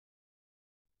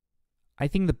I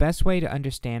think the best way to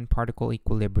understand particle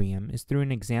equilibrium is through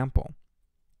an example.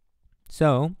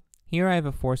 So, here I have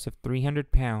a force of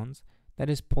 300 pounds that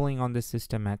is pulling on the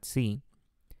system at C.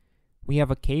 We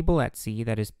have a cable at C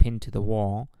that is pinned to the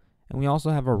wall, and we also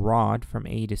have a rod from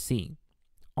A to C,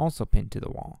 also pinned to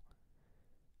the wall.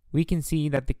 We can see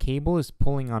that the cable is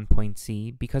pulling on point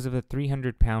C because of the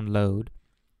 300-pound load,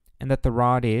 and that the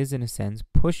rod is, in a sense,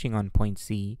 pushing on point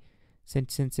C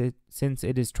since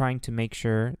it is trying to make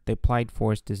sure the applied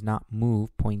force does not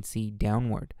move point C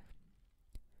downward.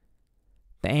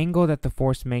 The angle that the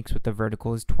force makes with the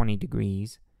vertical is 20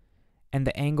 degrees, and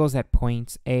the angles at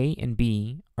points A and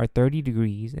B are 30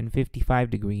 degrees and 55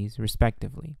 degrees,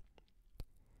 respectively.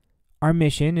 Our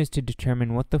mission is to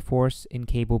determine what the force in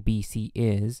cable BC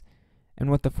is and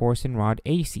what the force in rod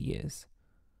AC is.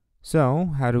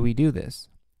 So, how do we do this?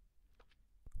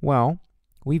 Well,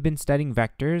 we've been studying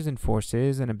vectors and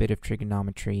forces and a bit of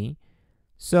trigonometry,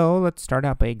 so let's start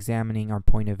out by examining our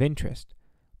point of interest,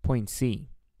 point C.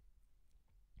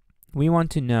 We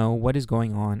want to know what is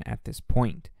going on at this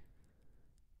point.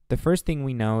 The first thing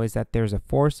we know is that there's a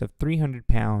force of 300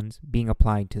 pounds being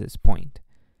applied to this point.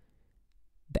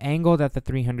 The angle that the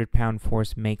 300-pound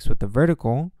force makes with the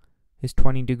vertical is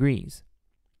 20 degrees.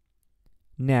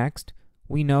 Next,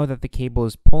 we know that the cable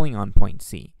is pulling on point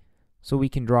C, so we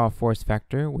can draw a force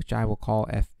vector, which I will call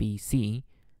FBC,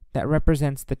 that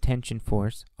represents the tension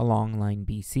force along line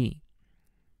BC.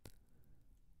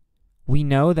 We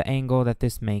know the angle that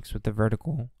this makes with the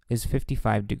vertical is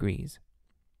 55 degrees.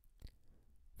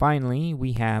 Finally,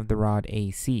 we have the rod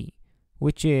AC,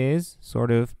 which is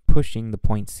sort of pushing the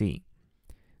point C.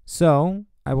 So,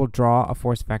 I will draw a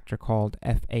force vector called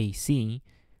FAC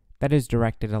that is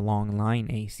directed along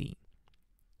line AC.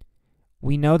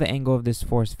 We know the angle of this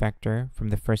force vector from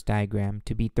the first diagram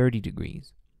to be 30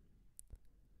 degrees.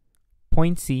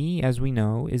 Point C, as we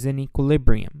know, is in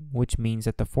equilibrium, which means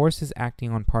that the forces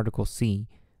acting on particle C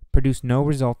produce no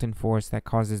resultant force that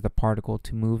causes the particle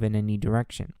to move in any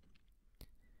direction.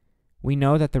 We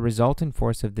know that the resultant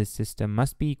force of this system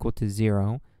must be equal to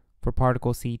 0 for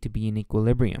particle C to be in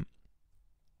equilibrium.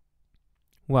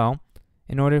 Well,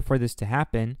 in order for this to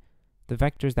happen, the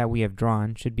vectors that we have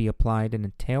drawn should be applied in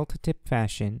a tail-to-tip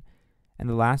fashion, and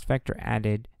the last vector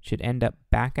added should end up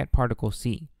back at particle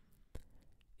C.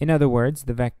 In other words,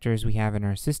 the vectors we have in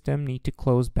our system need to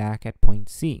close back at point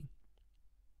C.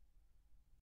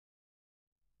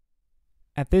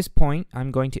 At this point,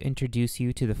 I'm going to introduce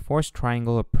you to the force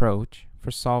triangle approach for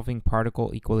solving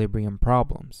particle equilibrium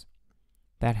problems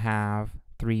that have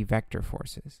 3 vector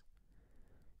forces.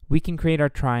 We can create our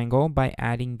triangle by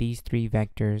adding these 3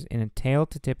 vectors in a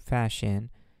tail-to-tip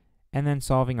fashion and then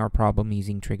solving our problem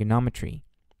using trigonometry.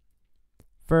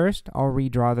 First, I'll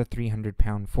redraw the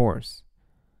 300-pound force.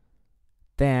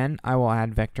 Then, I will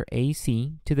add vector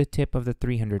AC to the tip of the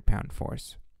 300-pound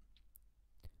force.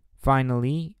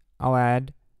 Finally, I'll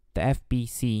add the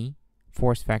FBC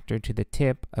force vector to the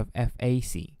tip of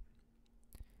FAC.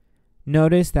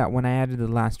 Notice that when I added the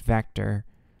last vector,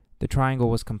 the triangle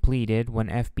was completed when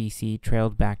FBC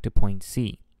trailed back to point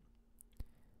C.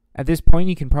 At this point,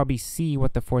 you can probably see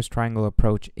what the force triangle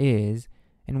approach is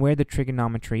and where the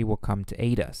trigonometry will come to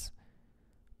aid us.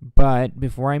 But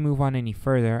before I move on any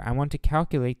further, I want to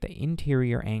calculate the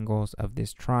interior angles of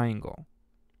this triangle.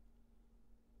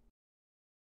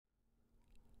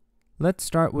 Let's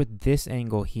start with this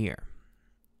angle here.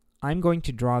 I'm going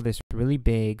to draw this really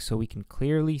big so we can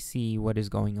clearly see what is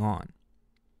going on.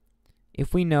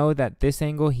 If we know that this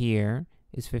angle here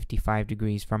is 55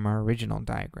 degrees from our original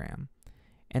diagram,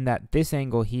 and that this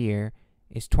angle here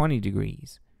is 20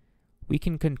 degrees, we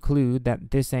can conclude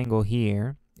that this angle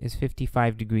here is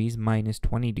 55 degrees minus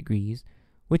 20 degrees,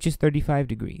 which is 35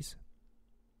 degrees.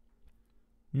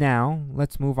 Now,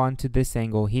 let's move on to this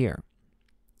angle here.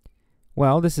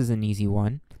 Well, this is an easy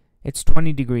one. It's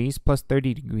 20 degrees plus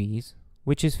 30 degrees,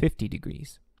 which is 50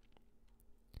 degrees.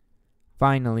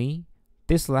 Finally,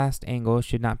 this last angle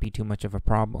should not be too much of a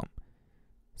problem.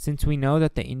 Since we know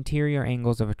that the interior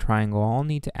angles of a triangle all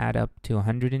need to add up to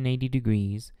 180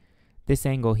 degrees, this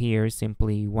angle here is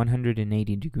simply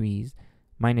 180 degrees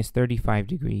minus 35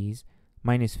 degrees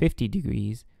minus 50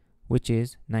 degrees, which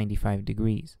is 95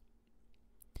 degrees.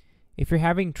 If you're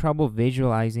having trouble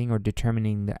visualizing or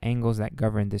determining the angles that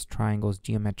govern this triangle's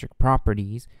geometric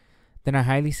properties, then I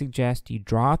highly suggest you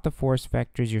draw out the force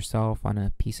vectors yourself on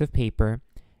a piece of paper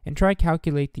and try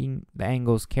calculating the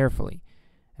angles carefully,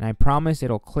 and I promise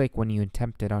it'll click when you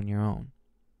attempt it on your own.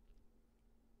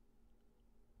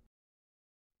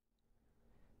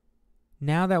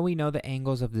 Now that we know the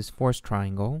angles of this force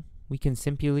triangle, we can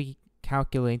simply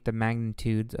calculate the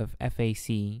magnitudes of FAC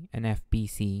and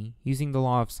FBC using the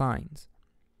law of sines.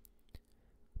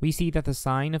 We see that the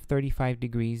sine of 35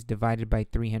 degrees divided by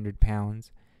 300 pounds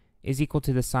is equal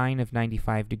to the sine of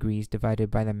 95 degrees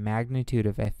divided by the magnitude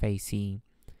of FAC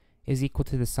is equal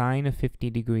to the sine of 50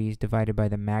 degrees divided by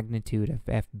the magnitude of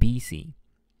FBC.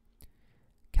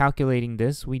 Calculating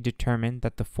this, we determine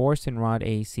that the force in rod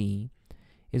AC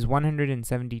is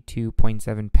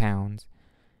 172.7 pounds,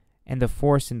 and the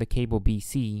force in the cable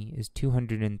BC is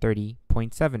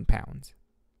 230.7 pounds.